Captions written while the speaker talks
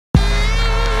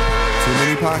Too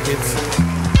many pockets.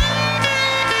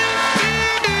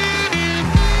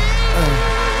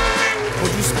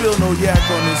 Would you spill no yak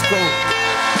on this coat?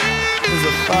 It's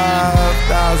a $5,000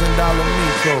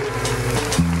 meat coat.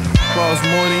 Costs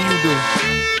more than you do.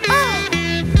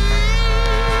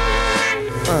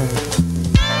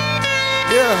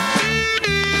 Yeah.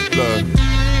 Look,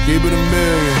 keep it $1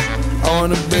 million. I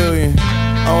want $1 billion.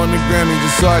 I want the Grammy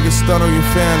just so I can stun on your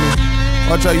family.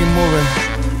 Watch how you moving.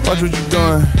 Watch what you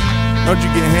doing. Don't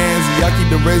you get handsy, I keep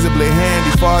the razor blade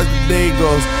handy far as the day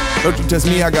goes. Don't you test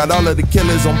me, I got all of the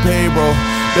killers on payroll.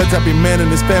 That type of man in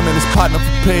his family, his partner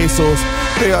for pesos.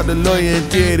 Pay out the lawyer and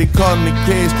yeah, they callin' the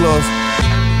case closed.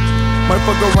 Might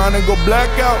fuck around and go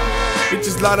blackout.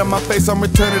 Bitches light on my face, I'm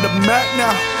returning the Mac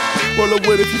now. Roll it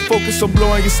with if you focus on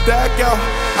blowing your stack out.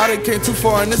 I done came too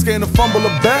far in this game to fumble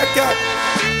a back out.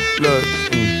 Look,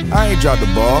 I ain't dropped the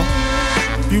ball.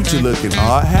 Future looking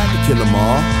hard, had to kill them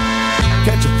all.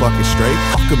 Catch a fucking straight,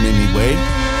 fuck them anyway.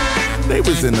 They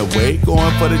was in the way, going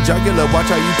for the jugular.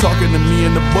 Watch how you talking to me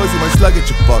and the boys, you might slug at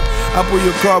your fuck. I pull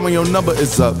your car when your number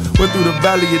is up. Went through the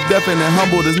valley of death and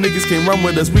humbled as niggas can't run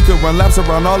with us. We could run laps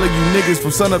around all of you niggas from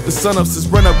sun up to sun up. Since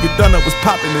run up, get done up was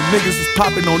popping. The niggas was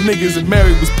popping on niggas and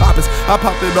Mary was poppin'. I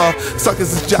popped it off,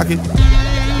 suckers is jocking.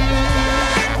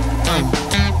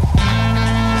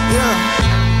 Yeah.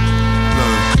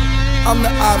 I'm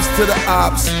the ops to the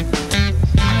ops.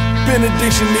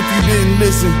 Benediction if you didn't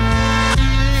listen.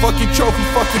 Fuck your trophy,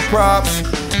 fuck your props.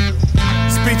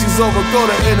 Speech is over, go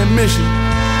to intermission.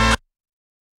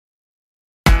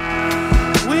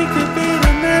 We could be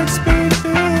the next big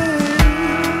thing.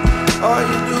 All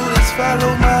you do is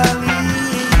follow my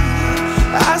lead.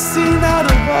 I see now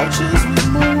the vultures we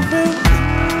moving.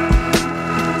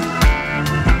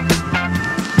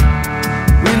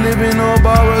 We living on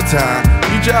borrowed time.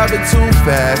 You driving too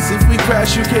fast. If we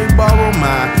crash, you can't borrow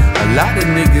mine. A lot of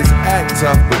niggas act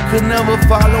tough, but could never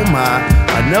follow mine.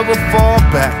 I never fall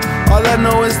back. All I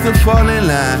know is to fall in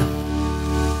line.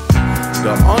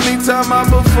 The only time I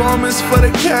perform is for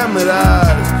the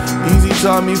cameras. Easy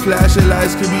taught me flashing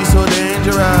lights could be so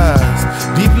dangerous.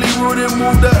 Deeply rooted,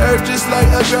 move the earth just like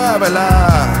a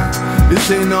graveler. This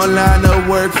ain't no line of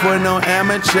work for no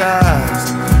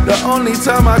amateurs. The only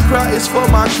time I cry is for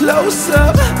my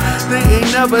close-up. They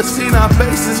ain't never seen our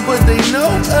faces, but they know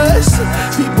us.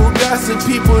 People gossip,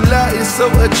 people lie, it's so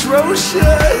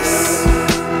atrocious.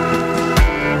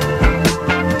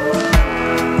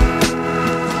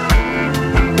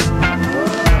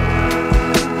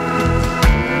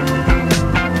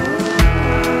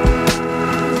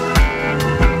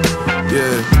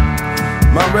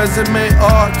 Yeah, my resume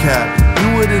all cap.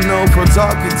 You wouldn't know from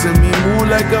talking to me, move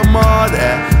like I'm all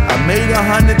that. I made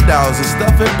 100,000,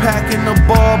 stuffing, packing the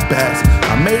ball bats.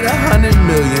 I made 100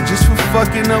 million just for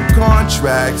fucking up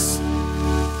contracts.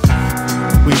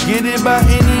 We get it by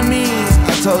any means.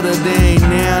 I told her there ain't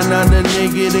now another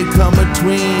nigga to come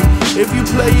between. If you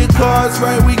play your cards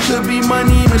right, we could be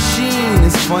money machine.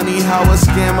 It's funny how a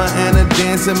scammer and a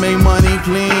dancer make money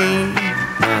clean.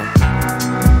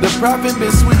 The profit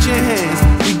been switching hands.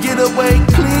 We get away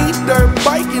clean, dirt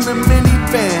bike in the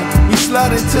minivan. We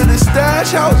slide into the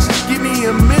stash house, just give me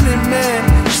a minute,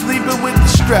 man. Sleeping with the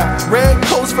strap, red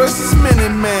coats versus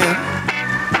Minuteman.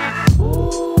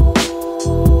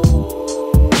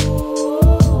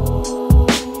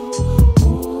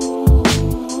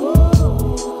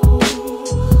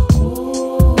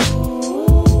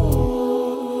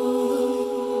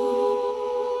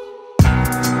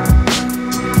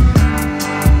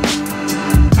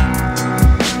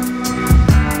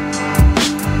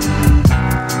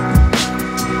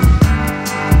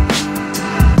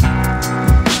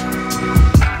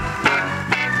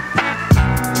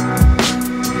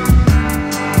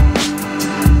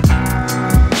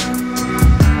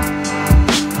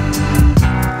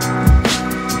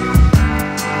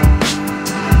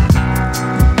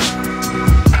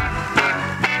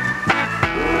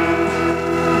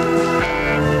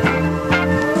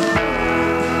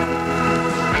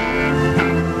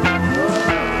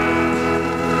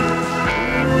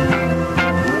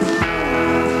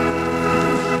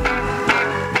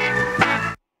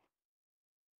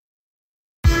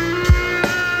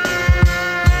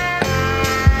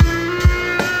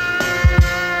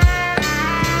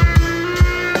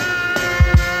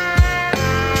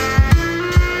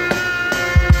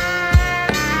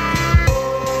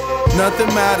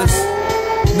 Nothing matters,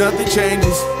 nothing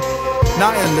changes.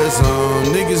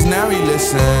 Nihilism, niggas now we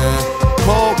listen.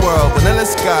 Cold world, vanilla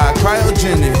sky,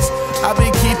 cryogenics. I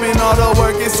been keeping all the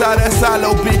work inside that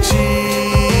silo, bitches.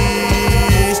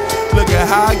 Look at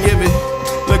how I give it,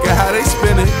 look at how they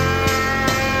spin it.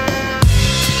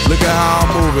 Look at how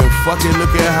I'm moving, fuck it,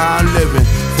 look at how I'm living.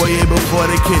 Foyer before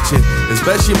the kitchen. It's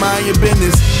best you mind your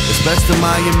business, it's best to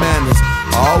mind your manners.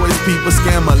 I always peep a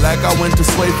scammer like I went to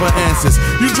sway for answers.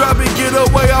 You drop it, get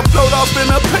away, I float off in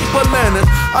a paper lantern.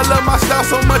 I love my style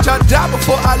so much I die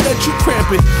before I let you cramp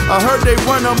it. I heard they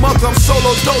run amok, I'm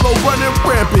solo dolo running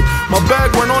rampant. My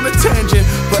bag went on a tangent,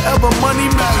 forever money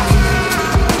magnet.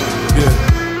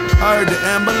 Yeah, I heard the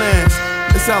ambulance,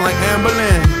 it sound like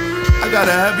ambulance. I got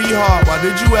a heavy heart, why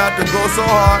did you have to go so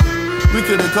hard? We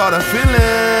could've caught a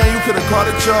feeling, you could've caught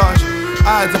a charge.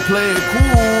 I had to play it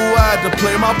cool, I had to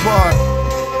play my part.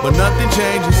 But nothing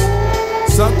changes,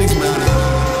 something's missing.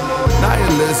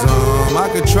 Nihilism, I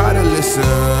could try to listen.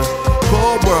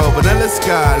 Cold world, vanilla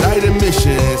sky, light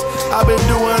emissions. I've been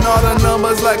doing all the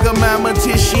numbers like a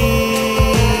mathematician.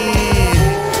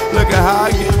 Look at how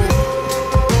I give it.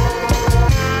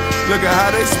 Look at how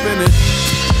they spin it.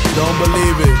 Don't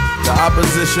believe it. The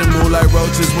opposition move like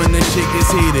roaches when the shit gets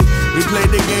heated. We play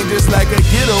the game just like a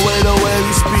getaway, the way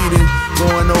we speeding.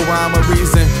 Going no rhyme or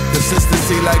reason.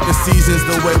 Consistency like the seasons,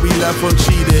 the way we left from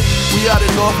cheated. We out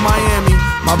in North Miami.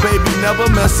 My baby never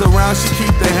mess around, she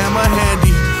keep the hammer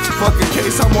handy. Fuck a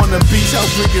case, I'm on the beach,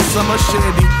 house drinking summer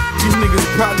shandy. These niggas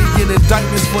probably get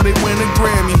indictments before they win a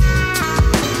Grammy.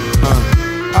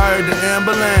 I heard the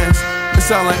ambulance, it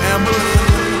sound like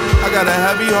ambulance. I got a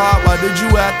heavy heart, why did you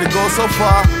have to go so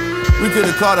far? We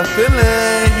could've caught a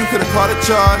feeling, you could've caught a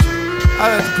charge.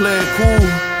 I had to play it cool,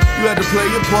 you had to play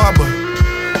your part, but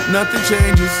nothing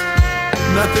changes,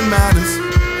 nothing matters.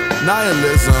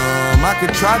 Nihilism, I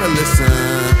could try to listen.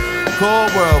 Cold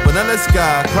world, vanilla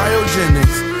sky,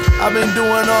 cryogenics. I've been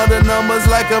doing all the numbers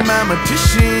like a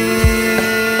mathematician.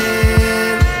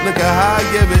 Look at how I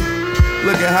give it,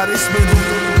 look at how they spin it.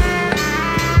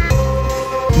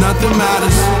 Nothing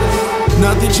matters,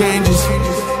 nothing changes.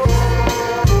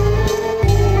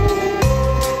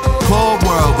 Cold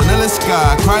world, vanilla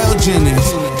sky,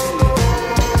 cryogenics.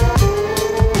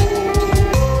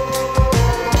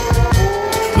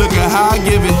 Look at how I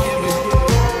give it.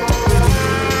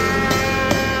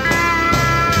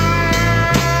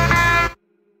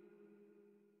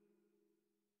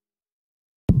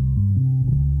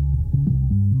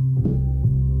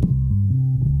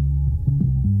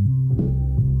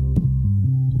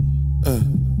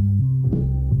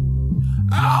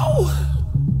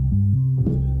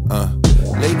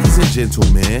 Ladies and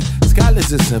gentlemen,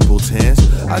 scholars and simpletons,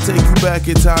 I take you back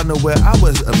in time to where I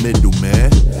was a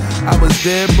middleman. I was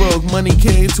dead broke, money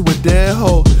came to a dead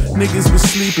hole. Niggas was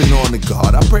sleeping on the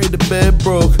guard, I prayed the bed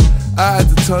broke. I had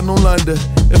to tunnel under,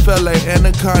 it felt like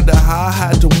Anaconda. How I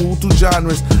had to move through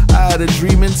genres. I had a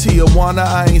dream in Tijuana,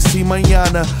 I ain't seen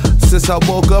mañana. Since I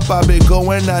woke up, I've been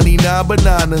going 99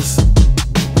 bananas.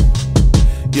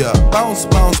 Yeah, bounce,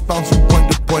 bounce, bounce from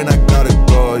point to point, I gotta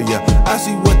go, yeah. I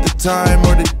see what the time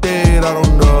or the date, I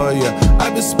don't know, yeah.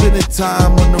 I've been spending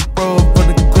time on the road, from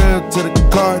the crib to the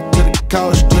car, to the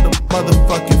couch, to the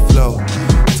motherfucking flow.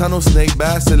 Tunnel snake,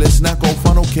 basilisk, snack on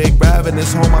funnel cake,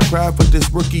 ravenous, home my craft with this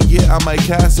rookie, yeah, I might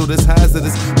castle this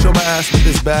hazardous. Show my ass with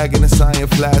this bag and this iron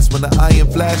flash. When the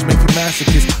iron flash make you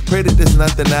masochist, pray that there's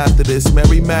nothing after this.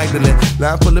 Mary Magdalene,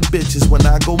 line full of bitches when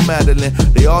I go Madeline.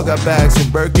 They all got bags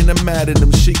from Birkin and Madden,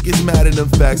 them shit gets mad in them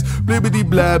facts. Blibbity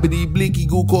blabbity, blinky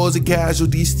goo causing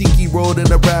casualties. Stinky road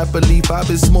in a rapper leaf, I've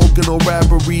been smoking on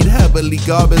rapper read heavily.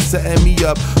 God been setting me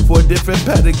up for a different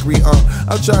pedigree,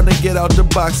 I'm trying to get out the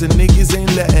box and niggas ain't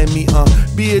letting me,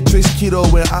 Beatrice Keto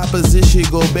in opposition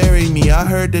go bury me. I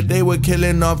heard that they were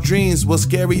killing off dreams, was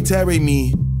scary tearing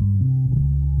me.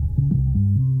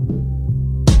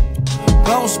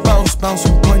 Bounce, bounce, bounce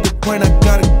from point to point, I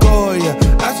gotta go, yeah.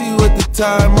 I see you at the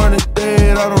time on the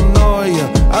date, I don't know,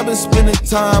 yeah. I've been spending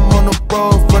time on the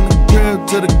road, from the crib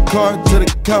to the car, to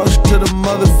the couch, to the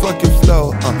motherfucking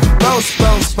floor. Bounce,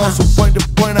 bounce, bounce from point to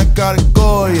point, I gotta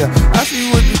go, yeah. I see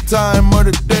you at the time on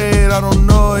the date, I don't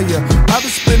know, yeah. I've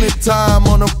been spending time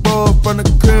on the road, from the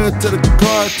crib to the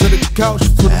car, to the couch,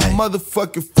 to the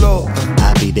motherfucking floor.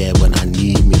 I'll be there when I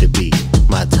need me to be.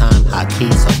 My time, high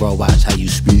key, so bro, watch how you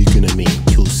speaking to me.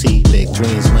 QC, big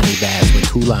dreams, money bags with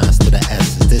 2 lines to the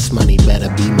S's. This money better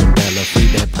be Mandela. Free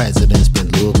that president's been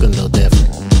looking a little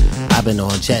different. I've been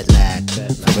on jet lag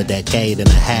for a decade and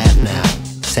a half now.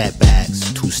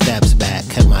 Setbacks, 2 steps back,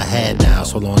 kept my head down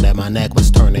so long that my neck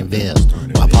was turning veils.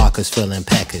 My Paka's feeling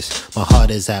peckish, my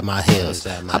heart is at my heels.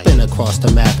 I've been across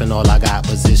the map and all I got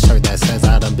was this shirt that says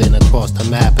I done been across the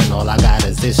map, and all I got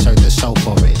is this shirt to show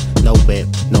for it. No whip,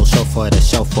 no chauffeur to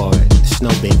show for it. It's no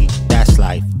biggie, that's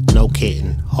life, no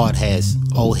kidding. Hard heads,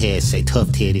 old heads say tough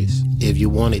titties. If you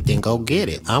want it, then go get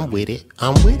it. I'm with it,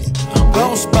 I'm with it, I'm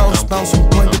bounce, bounce, bounce from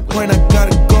point to point, I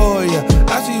gotta go, yeah.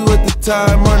 I see you at the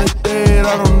time, on the date,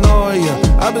 I don't know,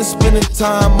 yeah. I've been spending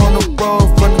time on the road,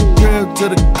 from the crib to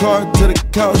the car, to the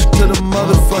couch, to the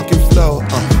motherfucking floor.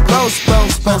 Bounce,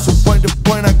 bounce, bounce from point to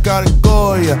point, I gotta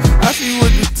go, yeah. I see you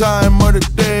at the time, on the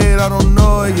date, I don't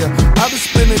know, yeah. I've been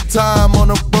spending time on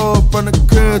the road, from the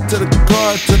crib to the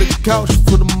car, to the couch,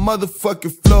 to the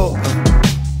motherfucking floor.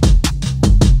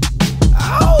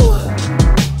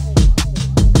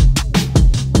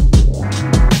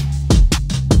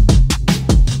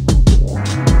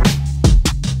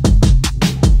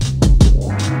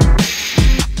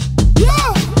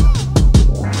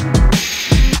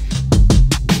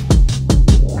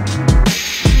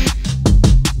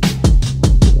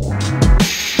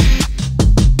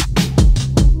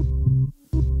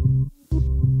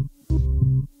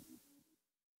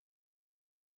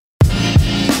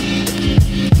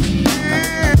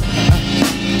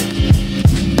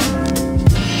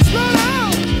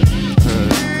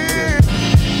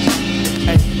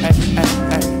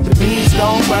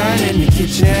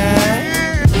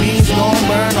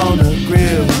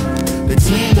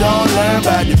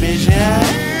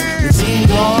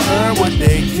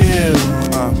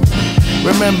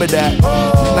 Remember that,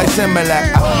 like similar.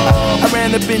 I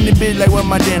ran up in the bitch like where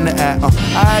my dinner at.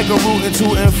 I go rootin'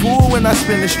 tootin' fool when I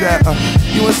spin the strap.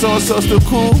 You and so still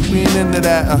cool? We ain't into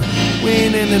that. We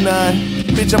ain't into none.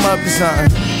 Bitch, I'm up to something.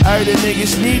 I heard a nigga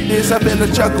sneak this, I feel a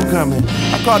chuckle coming.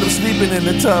 I caught him sleeping in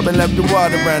the tub and left the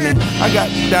water running. I got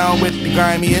down with the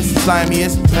grimiest,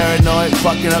 slimiest, paranoid,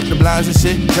 fucking up the blinds and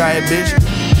shit. Try it, bitch.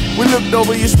 We looked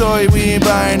over your story, we ain't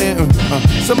buying it.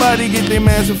 Somebody get their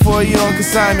mans before you on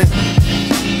consignment.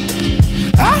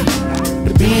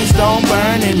 The beans don't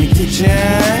burn in the kitchen.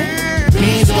 The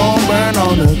beans gon' burn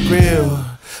on the grill.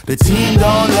 The team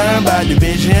don't learn by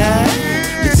division.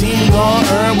 The team gon'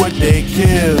 earn what they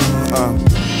kill.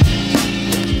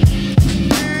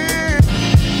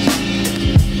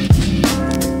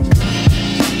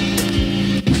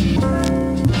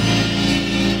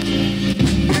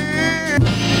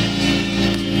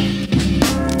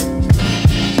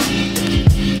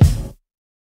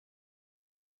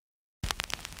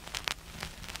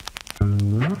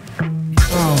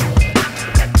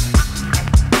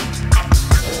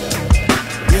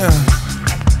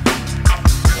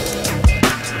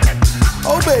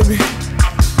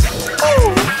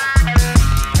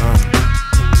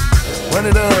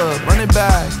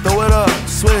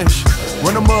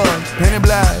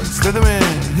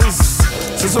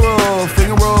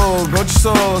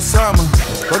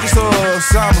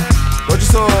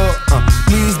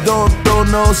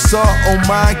 Salt on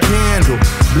my candle,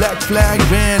 black flag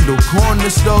vandal, corner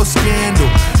store scandal.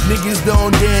 Niggas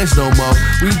don't dance no more,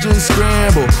 we just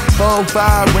scramble.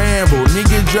 4-5 ramble,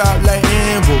 nigga drop like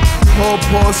anvil.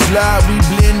 Poor slide, we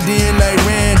blend in like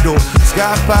Randall.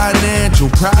 Sky financial,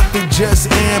 profit just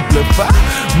amplify.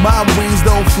 My wings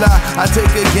don't fly, I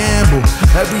take a gamble.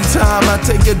 Every time I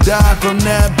take a dive from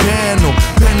that panel.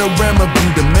 Panorama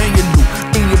view, the manual.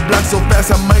 In your block so fast,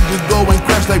 I might just go and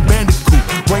crash like Bandicoot.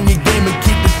 Run your game and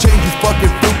keep the change, you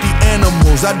fucking filthy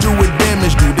animals. I do what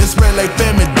damage do, this spread like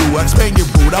famine do. I expand your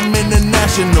boot, I'm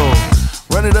international.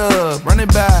 Run it up, run it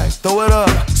back, throw it up,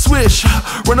 swish,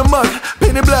 run amok,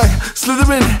 paint it black, slither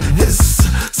in, hiss,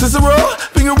 Cicero,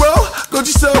 finger roll, go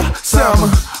to so, summer,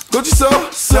 go to so,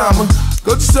 summer,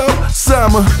 go to so,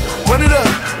 summer. Run it up,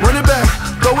 run it back,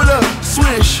 throw it up,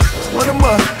 swish, run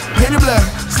amok, paint it black,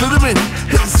 slither in,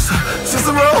 hiss,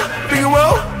 Cicero, finger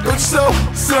roll, go to so,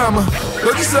 summer,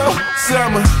 go to so,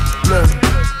 summer. Look.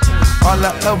 All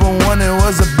I ever wanted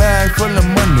was a bag full of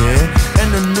money and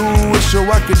a new issue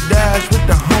I could dash with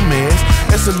the homies.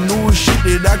 It's a new shit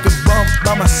that I could bump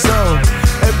by myself.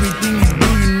 Everything you do,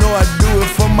 you know I do it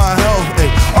for my health.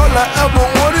 Ay. All I ever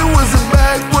wanted was a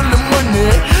bag full of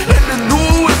money and a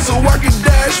new issue I could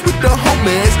dash with the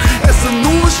homies. It's a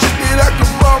new shit that I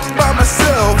could bump by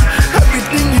myself.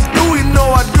 Everything you do, you know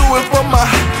I do it for my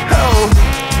health.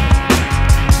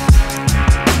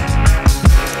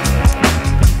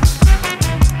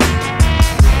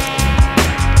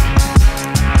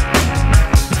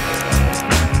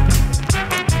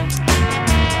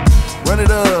 Run it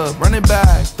up, run it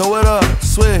back, throw it up,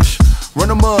 swish, run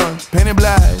them up, paint it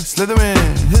black, slither in,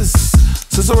 hiss,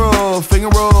 Cicero, finger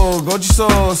roll, go to so,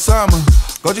 summer,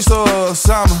 go to so,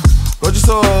 summer, go to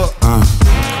so,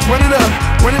 Run it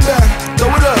up, run it back, throw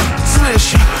it up,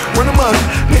 swish, run them up,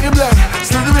 paint it black,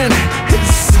 slither in,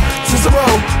 hiss, Cicero,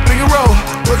 finger roll,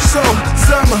 go to so,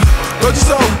 summer, go to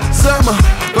so, summer,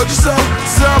 go to so,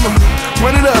 summer.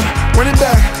 Run it up, run it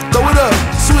back, throw it up,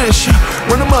 swish,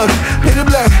 run them up, paint it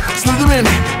black, slither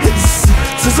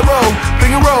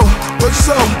Go your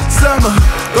soul, summer.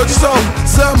 Go your soul,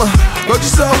 summer. Go your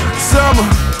soul,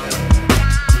 summer.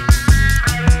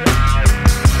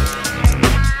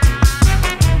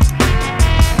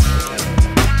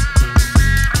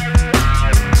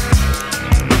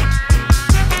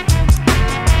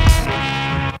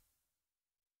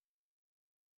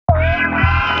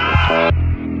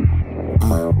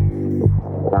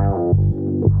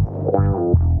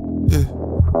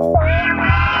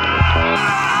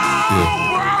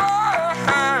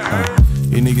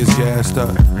 You niggas gassed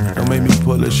up. Don't make me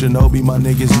pull a Shinobi, my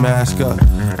niggas mask up.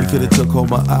 We could've took home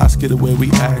my Oscar the way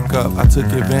we act up. I took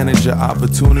advantage of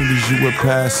opportunities you would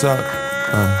pass up.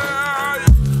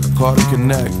 Call to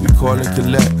connect, we call it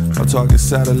collect. I'm talking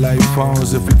satellite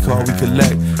phones, if we call, we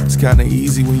collect. It's kinda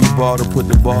easy when you ball to put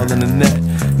the ball in the net.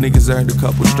 Niggas earned a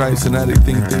couple stripes and now they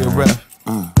think they a ref.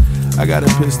 I got a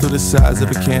pistol the size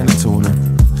of a can of tuna.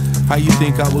 How you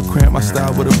think I would cramp my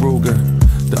style with a Ruger?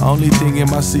 The only thing in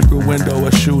my secret window,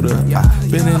 a shooter.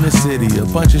 Been in the city, a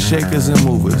bunch of shakers and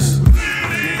movers.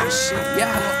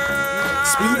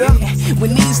 Speed up.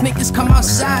 When these niggas come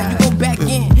outside, you go back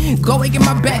in. Go and get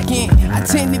my back in. I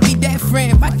tend to be that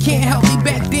friend, but can't help me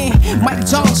back then. Mike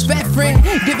Jones, fat friend.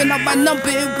 Giving up my number,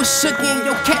 it was shook in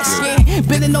your cat skin.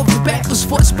 Bending over backwards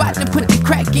for a spot to put the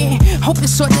crack in. Hoping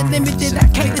sort of limited, I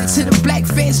cater to the black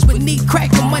fans. With need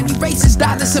crack and money, racist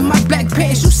dollars in my black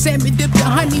pants. You send me dipped in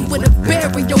honey with a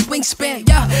bear in your wingspan.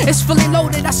 Yeah, it's fully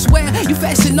loaded, I swear. You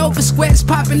fashion over squares,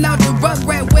 popping out the rug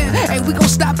rat wear. Hey, we gon'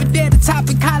 stop it there. The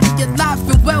topic, highly alive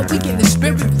and well. We get the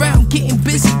spirit round, getting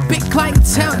busy, big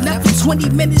clientele. Never 20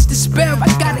 minutes to spare. I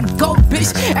gotta go,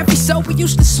 bitch. Every show we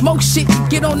used to smoke shit.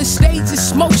 Get on the stage and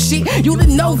smoke shit. You the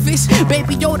novice,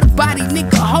 baby, you're the body,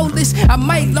 nigga, hold this. I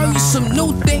might learn you some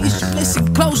new things. You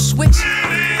listen close, switch.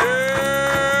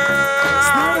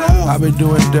 I've been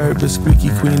doing dirt, but squeaky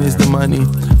queen is the money.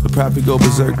 The profit go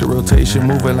berserk, the rotation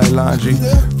moving like laundry.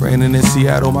 Raining in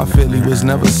Seattle, my Philly was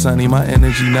never sunny. My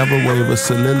energy never waver.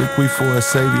 Soliloquy for a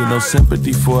savior, no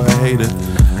sympathy for a hater.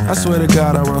 I swear to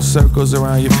God, I run circles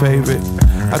around your favorite.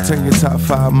 I turn your top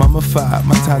 5, mama 5.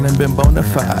 My talent been bona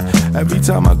fide. Every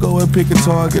time I go and pick a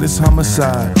target, it's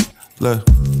homicide. Look,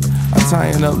 I'm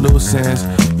tying up loose ends.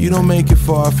 You don't make it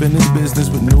far off in this business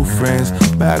with new friends.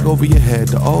 Bag over your head,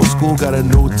 the old school got a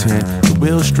new tint. The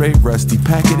wheels straight rusty,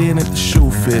 pack it in at the shoe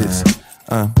fits.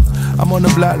 I'm on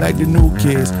the block like the new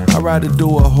kids. I'd rather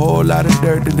do a whole lot of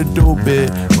dirt than to do big.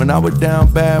 When I was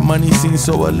down bad, money seemed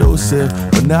so elusive.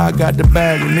 But now I got the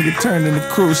bag, a nigga turned into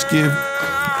cruise skip.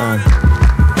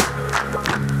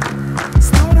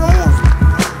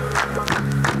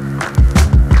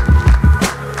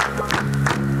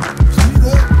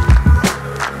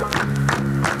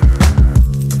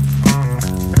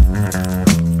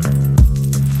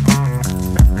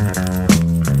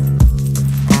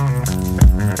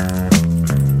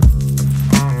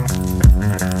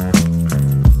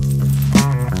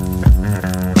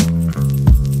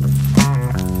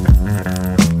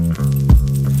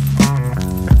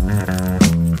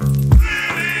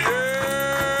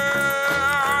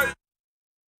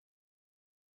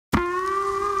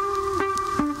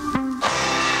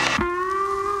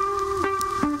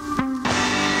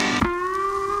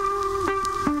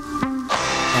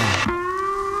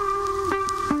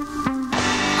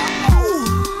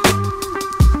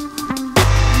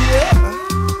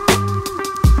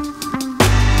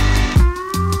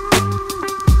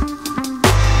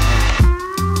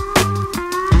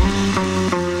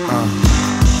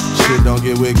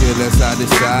 Get wicked, let's I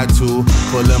decide to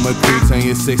pull them a creep, 10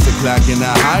 you 6 o'clock in the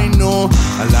high noon.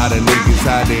 A lot of niggas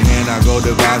hide their hand, I go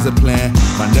devise a plan.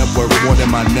 My network more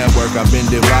than my network, I've been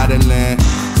dividing land.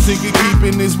 Sick of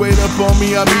keeping this weight up on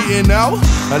me, I'm eating out.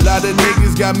 A lot of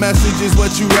niggas got messages,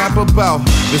 what you rap about.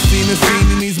 The scene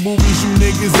in these movies, you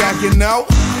niggas acting out.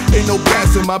 Ain't no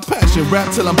passing my passion,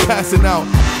 rap till I'm passing out.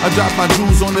 I dropped my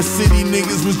jewels on the city,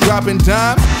 niggas was dropping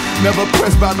dimes. Never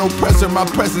pressed by no pressure, my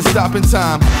presence stopping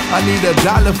time. I need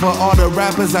 $1 for all the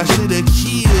rappers I should've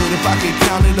killed. If I could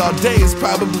count it all day, it's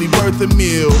probably worth a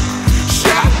meal.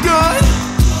 Shotgun,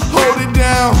 hold it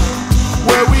down,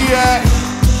 where we at?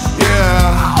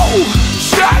 Yeah. Oh,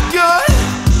 shotgun,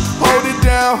 hold it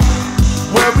down,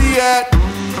 where we at?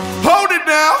 Hold it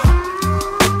down.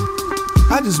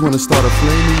 I just wanna start a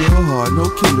flame in your heart, no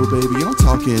Kindle, baby. I'm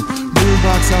talking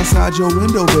boombox outside your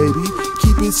window, baby.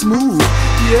 Keep it smooth,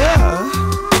 yeah.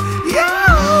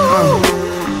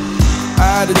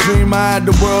 I had a dream, I had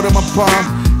the world in my palm.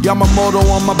 Yamamoto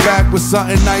on my back with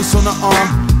something nice on the arm.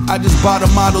 I just bought a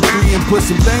Model 3 and put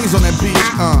some things on that beach,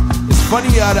 It's funny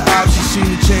how the options seem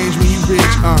to change when you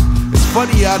rich, It's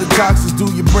funny how the toxins do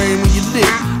your brain when you lit.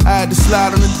 I had to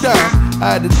slide on the dime,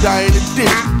 I had to die in the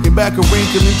ditch. Came back a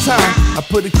wrinkle in time. I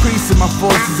put a crease in my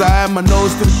forces, I had my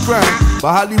nose to the ground.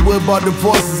 But Hollywood bought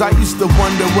divorces, I used to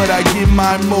wonder would I get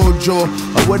my mojo,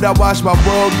 or would I watch my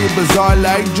world get bizarre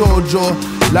like JoJo.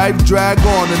 Life drag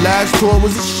on, the last tour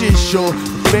was a shit show.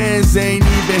 The fans ain't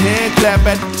even hand clap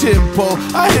at the tempo.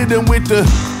 I hit them with the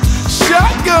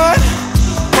shotgun,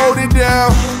 hold it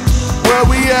down, where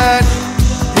we at,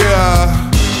 yeah.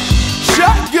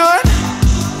 Shotgun,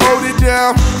 hold it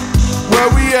down, where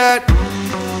we at,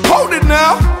 hold it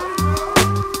now.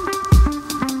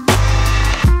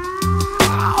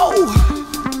 Ow.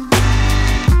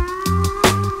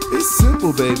 It's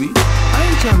simple, baby. I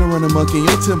ain't trying to run amok in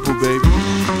your temple, baby.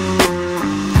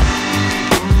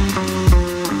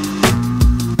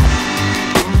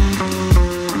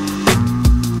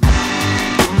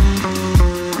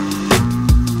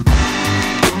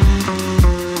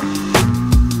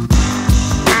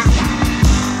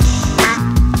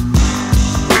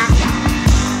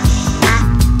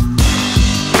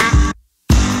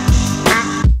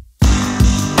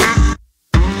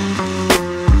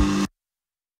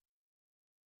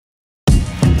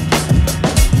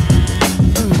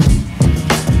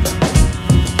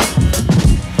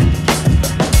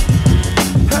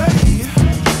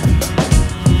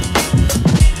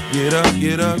 Get up,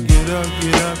 get up, get up,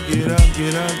 get up, get up,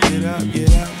 get up, get up,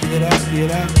 get up,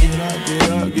 get up, get up, get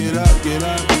up, get up, get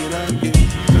up, get up, get up.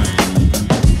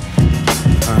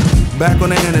 Back on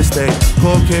the interstate,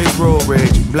 cold case, road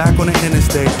rage. Black on the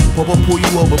interstate, Popo pull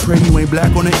you over, pray you ain't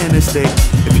black on the interstate.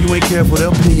 If you ain't careful,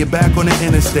 they'll pin you back on the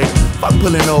interstate. Fuck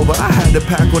pulling over, I had to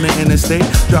pack on the interstate.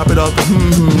 Drop it off the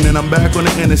then I'm back on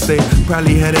the interstate.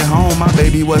 Probably headed home, my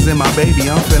baby wasn't my baby.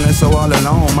 I'm feeling so all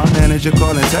alone. My manager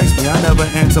call and text me, I never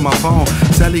answer my phone.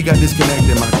 Sally got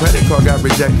disconnected, my credit card got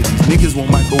rejected. These niggas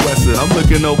want Michael Weston. I'm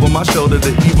looking over my shoulder,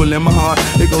 the evil in my heart.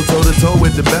 They go toe to toe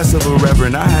with the best of a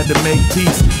reverend. I had to make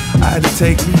peace, I had to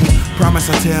take lead. Promise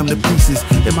I tear them to pieces.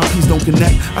 If my piece don't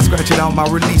connect, I scratch it out my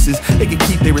releases. They can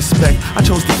keep their respect. I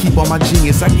chose to keep all my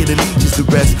genius. I get allegiance to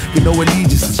rest. Get no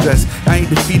allegiance to stress. I ain't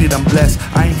defeated, I'm blessed.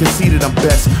 I ain't conceited, I'm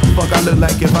best. Fuck, I look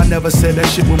like if I never said that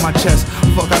shit with my chest.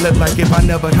 Fuck, I look like if I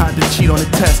never had to cheat on the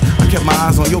test. I kept my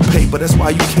eyes on your paper, that's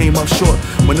why you came up short.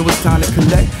 When it was time to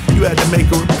collect, you had to make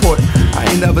a report. I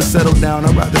ain't never settled down,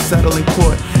 I'd rather settle in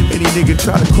court. Any nigga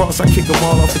try to cross, I kick them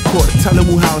all off the court. Tell them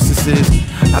who house this is.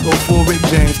 I go full Rick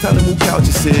James, tell them who couch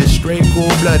this is. Straight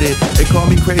cold-blooded. They call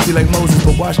me crazy like Moses,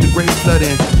 but watch the grace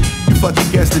flooding. You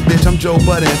fucking guessed it, bitch, I'm Joe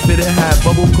Budden. Fitted hat,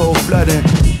 bubble cold flooding.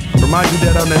 Remind you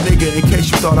that I'm the nigga in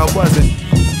case you thought I wasn't.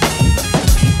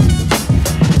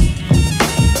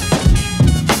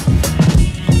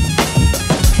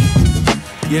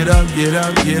 Get up, get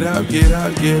up, get up, get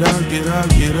up, get up, get up,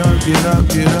 get up, get up,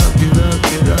 get up, get up,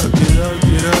 get up, get up,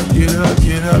 get up, get up,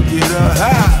 get up, get up,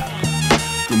 ha!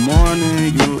 Good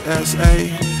morning,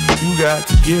 USA. You got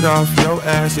to get off your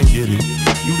ass and get it.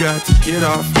 You got to get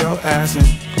off your ass and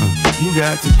you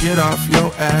got to get off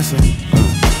your ass and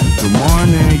good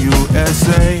morning,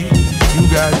 USA. You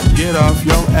got to get off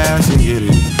your ass and get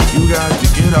it. You got to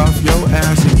get off your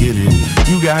ass and get it.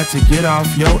 You got to get off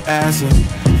your ass and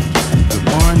good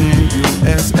morning,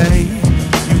 USA.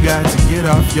 You got to get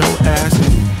off your ass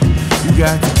and you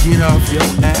got to get off your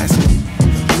ass and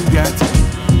you got to.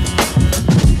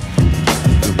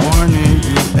 Good morning,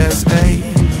 USA.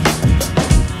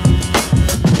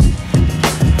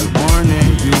 Good morning,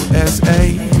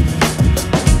 USA.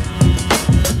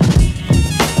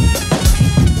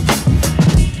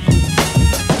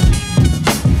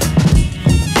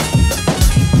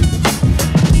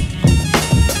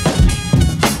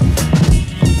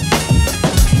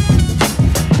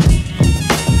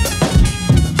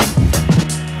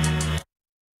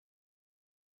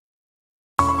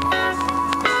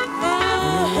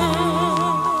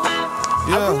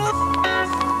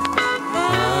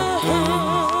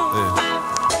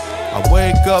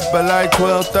 Up at like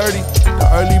 12:30, the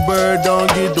early bird don't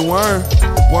get the worm.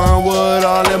 Wormwood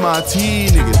all in my tea,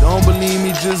 nigga. Don't believe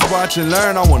me, just watch and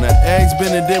learn. I want an eggs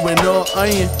Benedict with no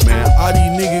onion. Man, all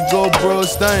these niggas go bro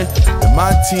stunning. And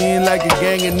my team like a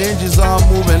gang of ninjas, all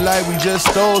moving like we just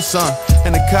stole some.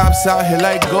 And the cops out here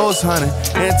like ghost hunting,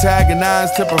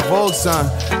 antagonize to provoke some.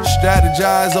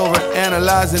 Strategize over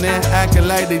analyzing and acting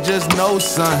like they just know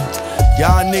son.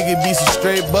 Y'all nigga be some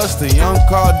straight buster. Young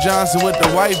Carl Johnson with the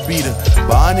white beater.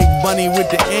 Bionic Bunny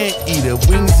with the ant eater.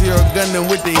 Wing Zero Gundam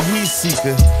with the heat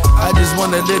seeker. I just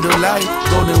want a little light,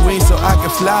 golden wings so I can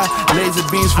fly. Laser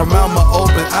beams from out my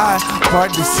open eye,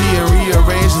 part the sea and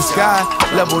rearrange the sky.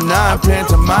 Level 9,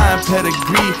 pantomime,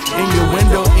 pedigree. In your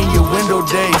window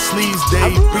day, sleeves,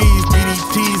 day breeze,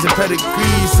 DDTs and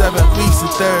pedigrees, 7 weeks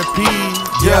of therapy.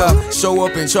 Yeah, show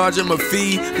up and charge him a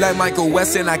fee. Like Michael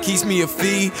Weston, I keeps me a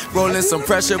fee. Rolling some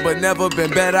pressure, but never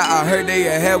been better. I heard they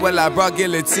ahead, well I brought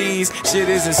guillotines. Shit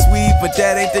isn't sweet, but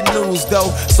that ain't the news though.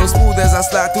 So smooth as I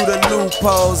slide through the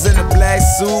loopholes. In a black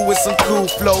suit with some cool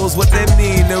flows. What that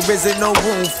mean? There isn't no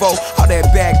room for all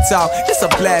that back talk. It's a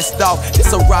blast off,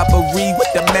 it's a robbery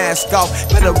with the mask off.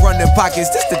 Better run them pockets,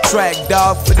 this the track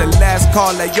dog. For the last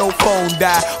call, let your phone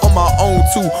die. On my own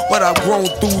too, what I've grown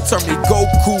through turn me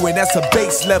Goku, and that's a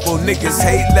base level. Niggas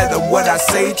hate leather, what I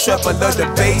say, treble of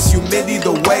the bass, humidity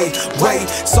the way. Wait,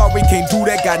 sorry, can't do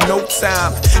that, got no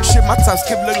time. Shit, my time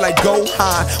skip look like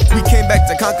Gohan. We came back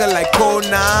to conquer like Code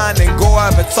 9 and go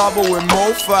Avatar with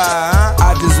more fire.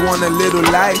 I just want a little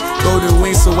light, golden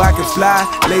wings so I can fly.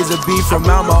 Laser beam from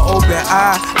out my open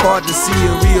eye, hard to see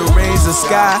and rearrange the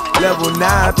sky. Level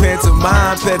 9,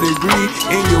 pantomime, pedigree.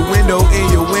 In your window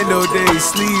day,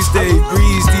 sleeves, day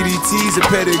breeze, DDTs and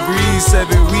pedigrees, 7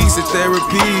 weeks of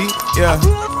therapy. Yeah.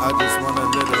 I just want a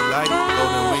little light,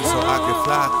 golden wings so I can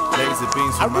fly. Laser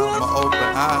beams from out my open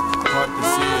eye, hard to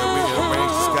see and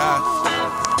rearrange the sky.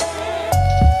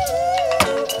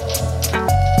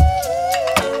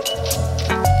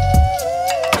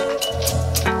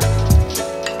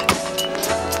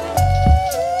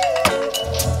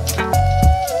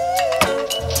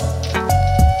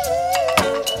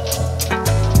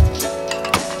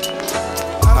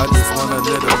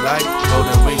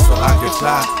 Golden wings so I can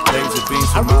fly. Laser beams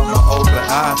from out my open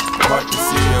eye, part to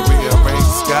see and rearrange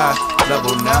the sky.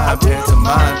 Level 9,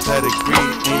 pantomime, pedigree.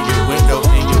 In your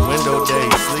window day,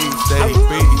 sleep, stay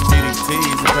free.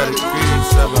 DDTs and pedigrees,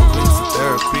 7 weeks of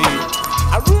therapy.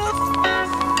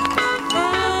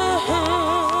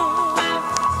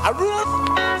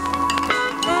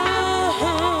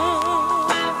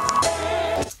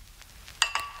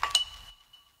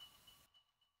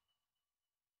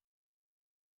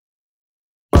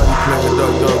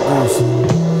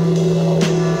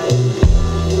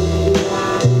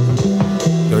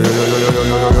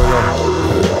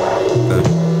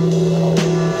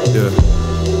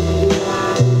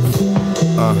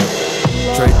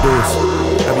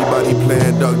 Everybody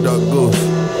playing duck, duck, goose.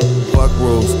 Fuck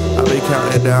rules. I be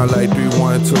counting down like 3,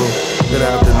 1, 2. Good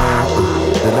afternoon.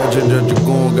 The legend of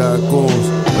Dragoon got goons,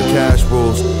 but cash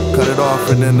rules. Cut it off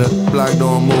and then the block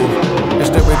don't move. It's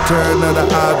the return of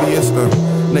the obvious.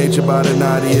 Nature by the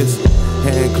naughtiest.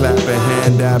 Hand clapping,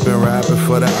 hand dapping, rapping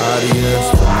for the audience.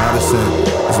 For Madison,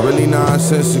 it's really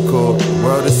nonsensical. The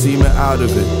world is seeming out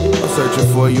of it. I'm searching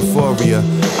for euphoria.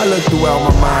 I looked throughout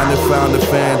my mind and found a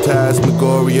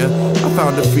phantasmagoria. I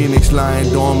found the phoenix lying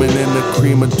dormant in the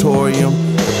crematorium.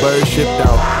 The birds shipped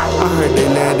out, I heard they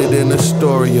landed in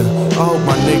Astoria. I hope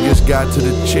my niggas got to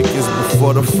the chickens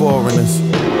before the foreigners.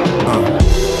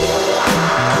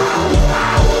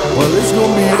 Well, it's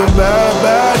gonna be a bad,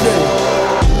 bad day.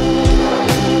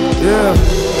 Yeah.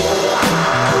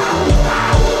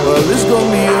 Well, it's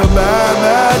gonna be a bad,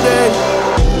 bad day.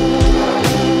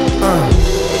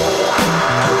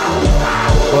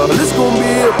 Well, it's gonna be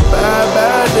a bad,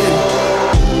 bad day.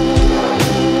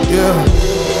 Yeah.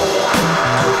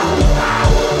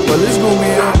 Well, it's gonna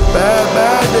be a bad,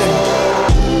 bad day.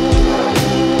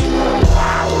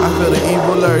 I feel the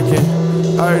evil lurking.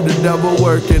 I heard the devil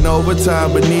working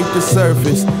overtime beneath the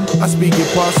surface. I speak in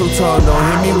parcel tongue, don't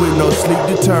hit me with no sleep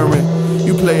deterrent.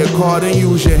 You play a card and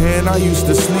use your hand, I used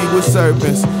to sleep with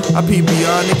serpents. I peep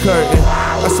beyond the curtain.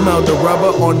 I smelled the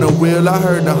rubber on the wheel, I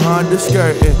heard the Honda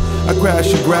skirting. I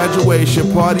crashed your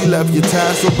graduation party, left your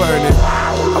tassel burning.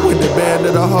 I went to band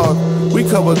of the hawk. We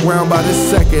cover ground by the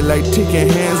second, like ticking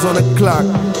hands on the clock.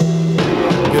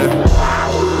 Yeah.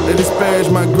 They disparage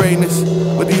my greatness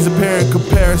with these apparent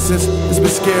comparisons. It's been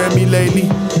scaring me lately.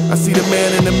 I see the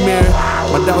man in the mirror,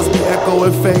 my doubts be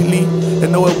echoing faintly.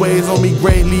 And though it weighs on me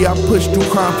greatly, I push through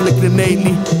conflict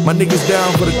innately. My niggas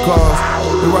down for the cause,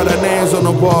 we write our names on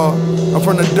the wall. I'm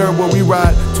from the dirt where we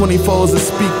ride 24s and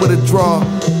speak with a draw.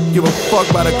 Give a fuck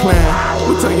by the clan,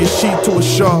 we'll turn your sheep to a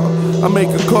shawl. I make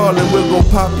a call and we'll go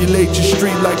populate your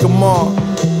street like a mall.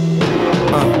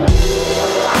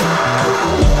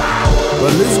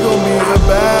 Well, it's gonna be a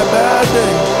bad, bad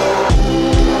day.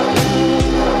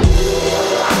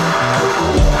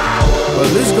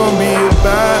 Well, it's gonna be a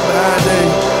bad, bad day.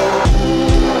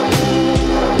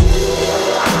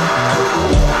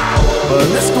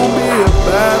 Well, it's gonna be a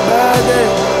bad, bad day.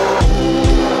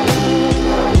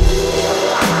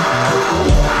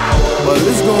 Well,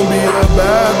 it's gonna be a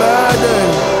bad, bad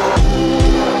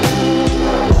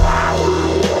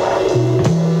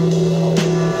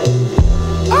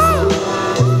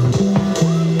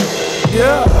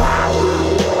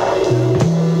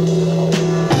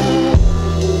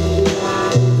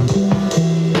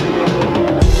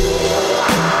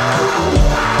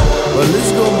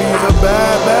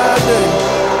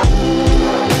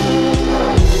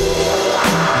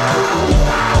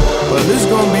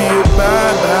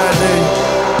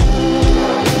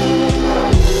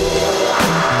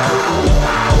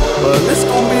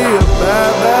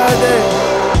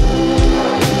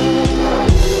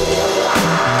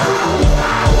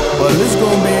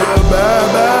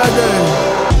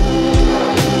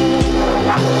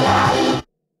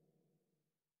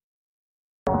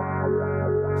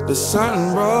The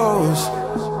sun rose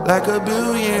like a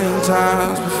billion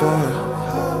times before,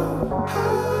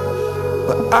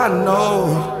 but I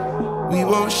know we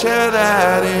won't share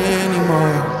that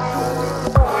anymore.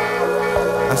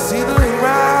 I see the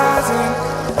horizon,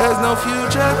 there's no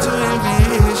future to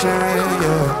envision,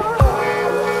 yeah.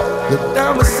 Look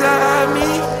down beside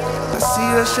me, I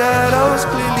see the shadows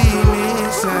clearly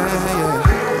missing,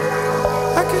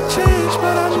 yeah. I could change,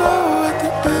 but I know at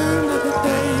the end of the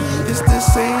day it's the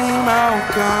same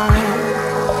outcome.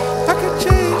 I could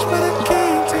change, but I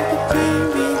can't take the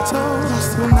pain being told I'm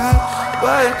still not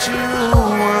what you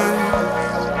want.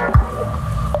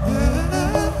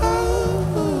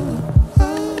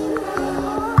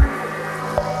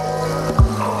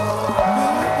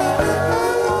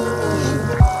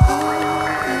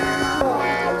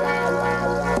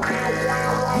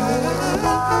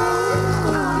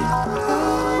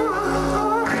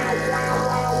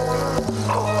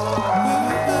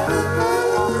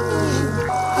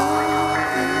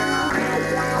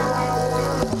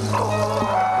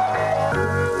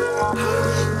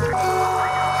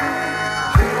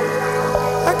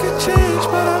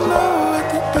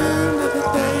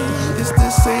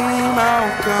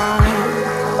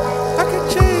 I could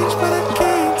change, but I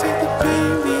can't take the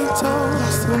pain being told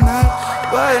I'm still not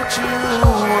what you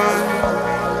want.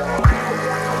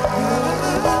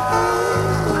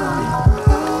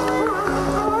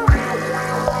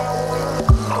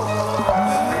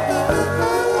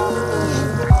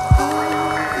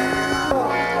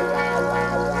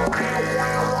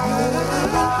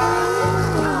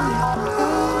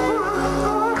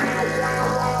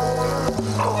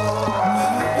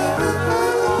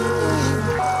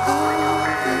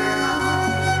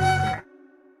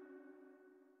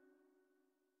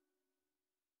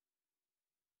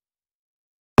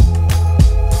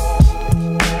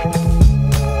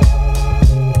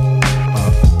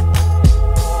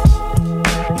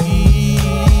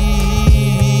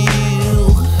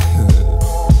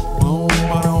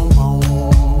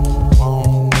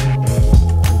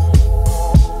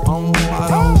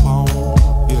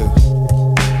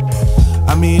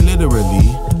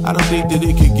 That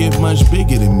it could get much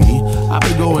bigger than me. I've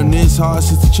been going this hard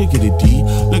since the chick of the D.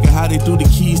 Look at how they threw the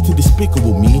keys to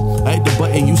despicable me. I hit the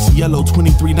button, you see yellow,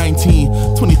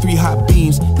 2319, 23 hot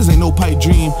beams. This ain't no pipe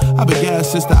dream. I've been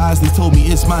gassed since the Isley told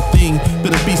me it's my thing.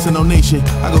 Been a beast in no nation.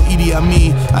 I go Edie, I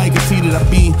mean. I ain't conceited, I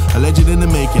be a legend in the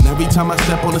making. Every time I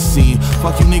step on the scene,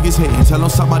 fuck you niggas hating. Tell them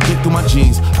suck my dick through my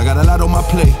jeans. I got a lot on my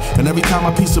plate, and every time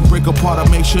I piece a brick apart, I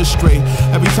make sure it's straight.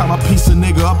 Every time I piece a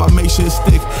nigga up, I make sure it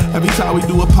stick. Every time we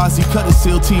do a posse cut, a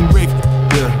SEAL team brick.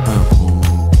 Yeah.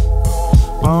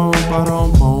 Boom,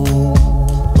 ba-dum, boom,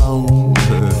 boom.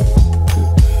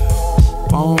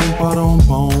 Boom, ba-dum,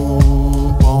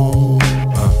 boom, boom.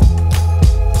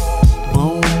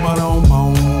 Boom, ba-dum,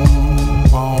 boom,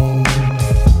 boom.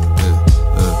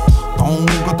 Boom,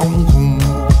 ba-dum, boom.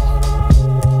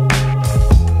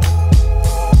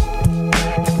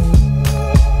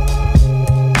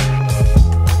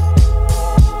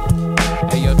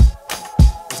 Hey yo,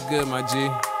 it's good, my G.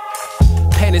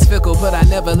 Pain is fickle, but I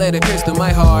never let it pierce through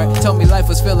my heart. Told me life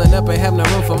was filling up and have no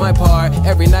room for my part.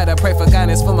 Every night I pray for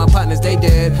guidance for my partners, they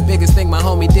did. Biggest thing my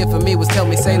homie did for me was tell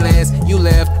me, say less. You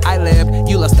lived, I lived,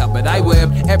 you lost out, but I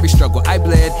whipped. Every struggle I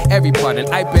bled, every pardon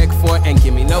I beg for, and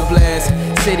give me no bless.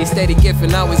 City steady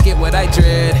gifting, always get what I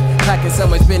dread. Packing so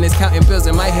much business, counting bills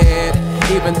in my head.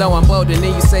 Even though I'm bolder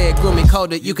than you say it grew me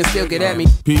colder, you can still get at me.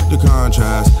 Peep the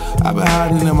contrast. I've been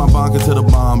hiding in my bunker till the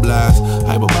bomb blast.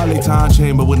 Hyperbolic time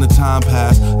chamber when the time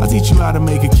passed. I teach you how to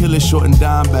make a killer short and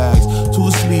dime bags.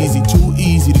 Too sleazy, too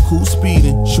easy, the cool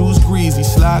speeding. Shoes greasy,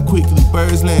 slide quickly,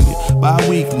 birds landed,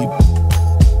 bi-weekly.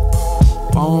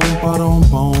 Boom, ba-dum,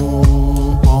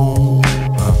 boom, boom.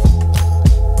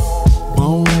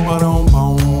 Boom, ba-dum.